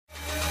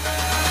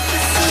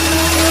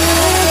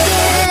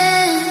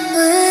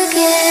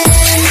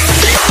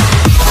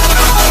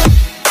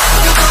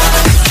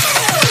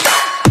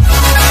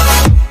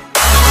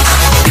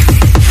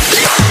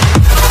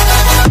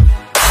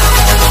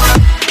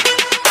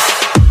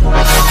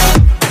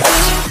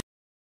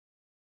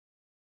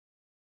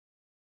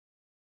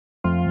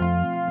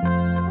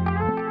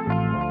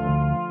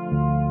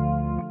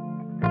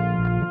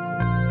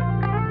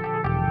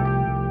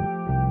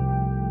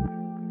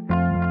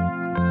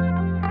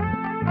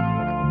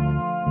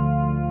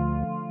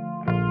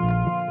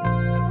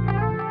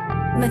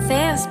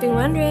Matthias be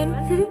wondering.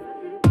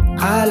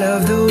 I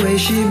love the way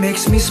she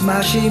makes me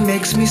smile, she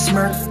makes me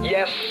smirk.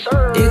 Yes,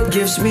 sir. It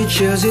gives me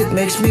chills, it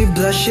makes me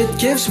blush, it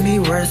gives me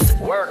worth.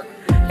 Work.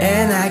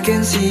 And I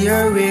can see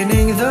her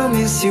winning the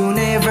Miss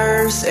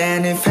Universe.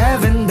 And if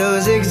heaven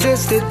does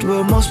exist, it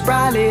will most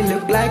probably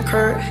look like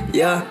her,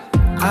 yeah.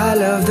 I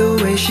love the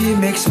way she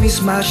makes me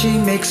smile, she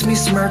makes me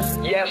smirk.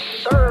 Yes,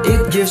 sir.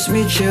 It gives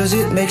me chills,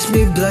 it makes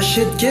me blush,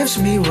 it gives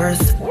me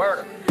worth.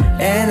 Work.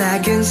 And I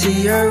can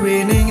see her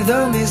winning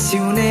the Miss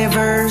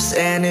Universe.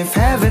 And if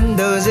heaven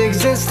does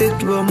exist, it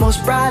will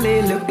most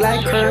probably look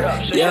like her,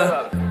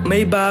 yeah.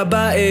 May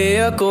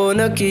babae ako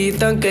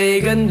nakitang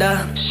kay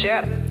ganda.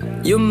 Shit.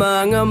 Yung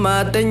mga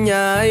mata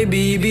niya ay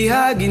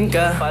bibihagin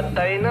ka.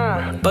 Patay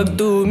na. Pag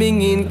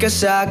tumingin ka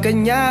sa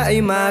kanya ay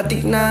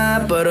matik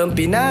na. Parang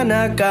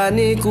pinanaka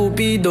ni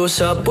Cupido,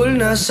 sapul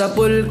na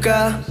sapul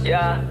ka.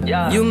 Yeah,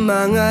 yeah. Yung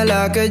mga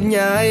lakad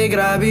niya ay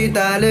grabe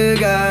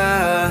talaga.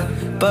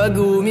 Pag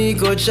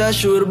umikot sa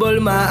sureball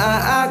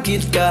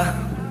maaakit ka.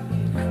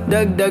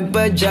 Dagdag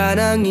pa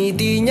dyan ang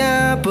ngiti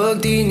niya.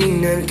 Pag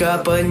tinignan ka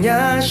pa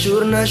niya,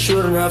 sure na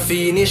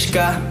finish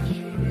ka.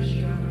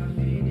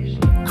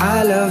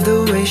 I love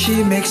the way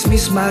she makes me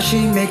smile,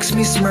 she makes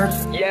me smirk.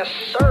 Yes,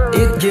 sir.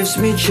 It gives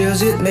me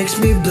chills, it makes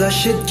me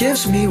blush, it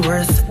gives me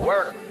worth.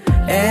 Work.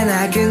 And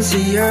I can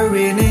see her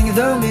winning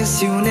the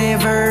Miss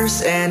Universe.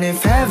 And if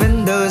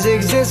heaven does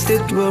exist,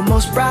 it will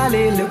most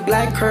probably look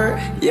like her,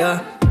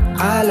 yeah.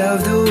 I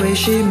love the way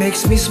she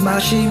makes me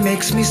smile, she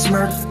makes me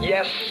smirk.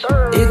 Yes,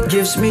 sir. It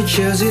gives me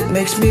chills, it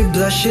makes me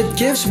blush, it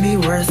gives me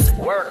worth.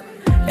 Work.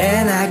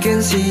 And I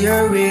can see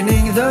her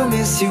winning the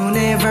Miss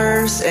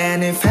Universe.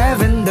 And if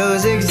heaven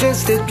does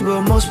exist, it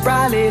will most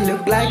probably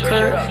look like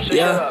her,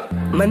 yeah.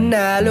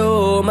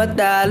 Manalo o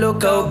matalo,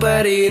 kau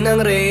pa rin ang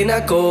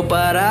reyna ko.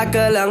 Para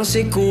ka lang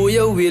si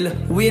Kuya Will,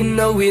 win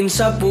na win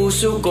sa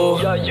puso ko.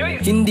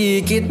 Hindi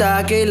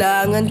kita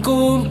kailangan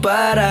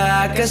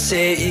kumpara,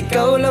 kasi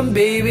ikaw lang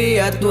baby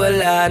at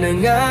wala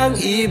nang ang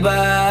iba.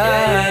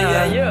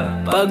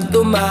 Pag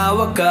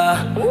tumawa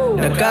ka,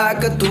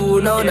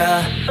 nakakatunaw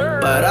na.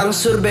 Parang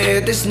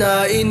sorbetes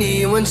na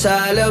iniwan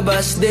sa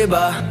labas,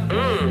 diba?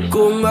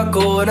 Kung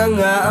ako na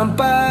nga ang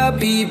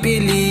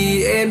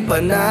papipiliin,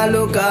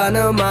 panalo ka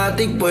na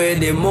matik,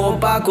 pwede mo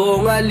pa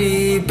kong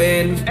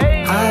alipin.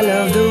 I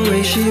love the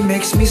way she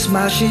makes me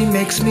smile, she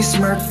makes me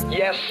smirk.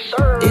 Yes,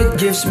 sir. It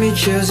gives me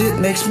chills,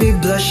 it makes me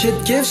blush, it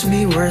gives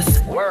me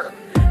worth. Work.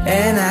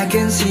 And I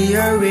can see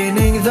her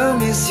winning the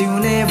Miss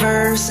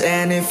Universe.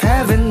 And if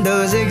heaven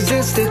does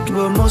exist, it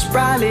will most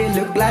probably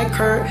look like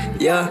her,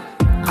 yeah.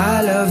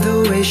 I love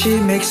the way she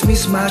makes me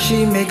smile,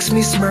 she makes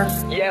me smirk.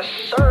 Yes,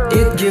 sir.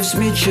 It gives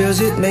me chills,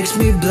 it makes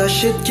me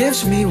blush, it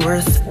gives me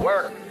worth.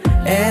 Work.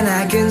 And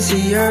I can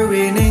see her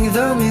winning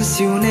the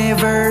Miss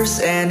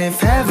Universe. And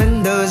if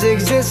heaven does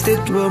exist,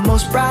 it will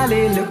most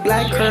probably look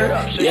like her,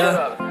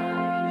 yeah.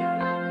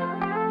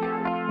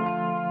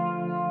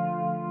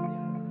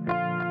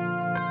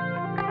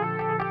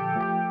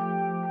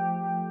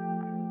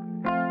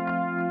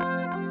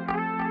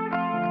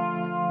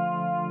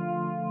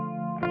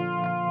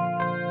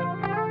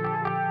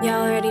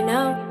 Y'all already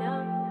know.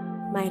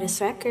 Midas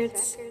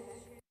Records.